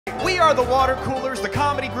are the Water Coolers, the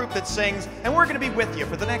comedy group that sings, and we're going to be with you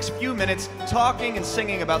for the next few minutes talking and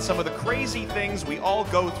singing about some of the crazy things we all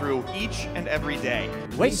go through each and every day.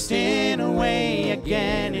 Wasting away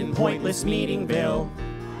again in pointless Meetingville.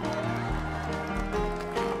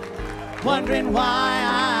 Wondering why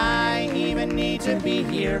I even need to be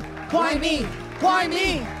here. Why me? Why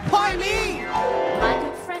me? Why me? My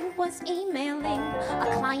good friend was emailing a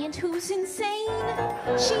client who's insane.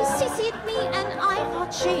 She CC'd me and I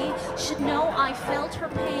thought she should know I felt her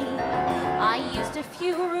pain. I used a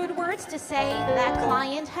few rude words to say that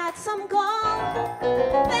client had some gall.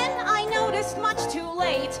 Then I noticed much too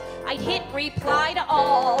late I'd hit reply to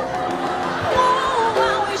all.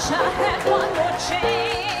 Oh, I wish I had one more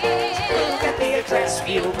chance. Get the address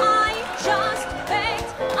view. I just begged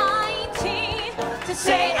IT to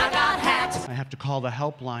say I got hacked. I have to call the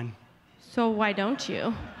helpline. So why don't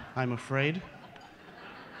you? I'm afraid.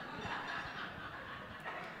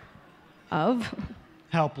 Of?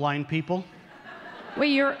 Helpline people.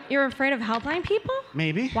 Wait, you're afraid of helpline people?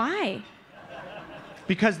 Maybe. Why?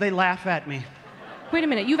 Because they laugh at me. Wait a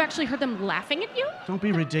minute, you've actually heard them laughing at you? Don't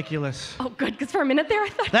be ridiculous. Oh, good, because for a minute there I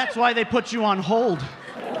thought... That's why they put you on hold.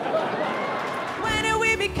 When do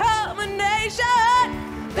we become a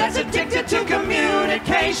nation that's addicted to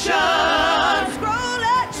communication?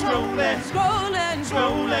 Scrolling, scrolling, scrolling,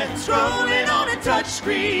 scrolling, scrolling on a touch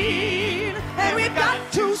screen. And we've got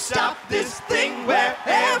to stop this thing where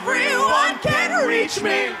everyone can reach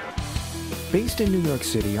me. Based in New York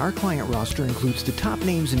City, our client roster includes the top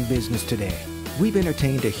names in business today. We've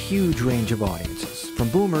entertained a huge range of audiences, from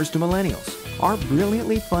boomers to millennials. Our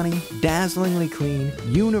brilliantly funny, dazzlingly clean,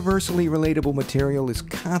 universally relatable material is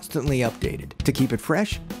constantly updated to keep it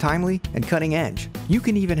fresh, timely, and cutting edge. You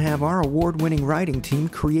can even have our award-winning writing team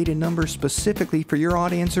create a number specifically for your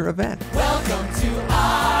audience or event. Welcome to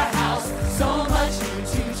our house, so much new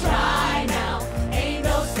to try now. Ain't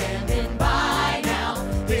no standing by now.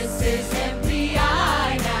 This is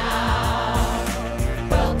MPI now.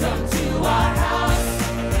 Welcome to our house.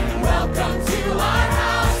 Welcome to our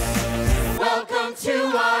house. Welcome to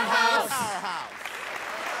our house.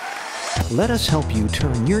 Let us help you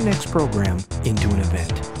turn your next program into an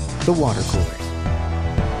event. The Water Coolers.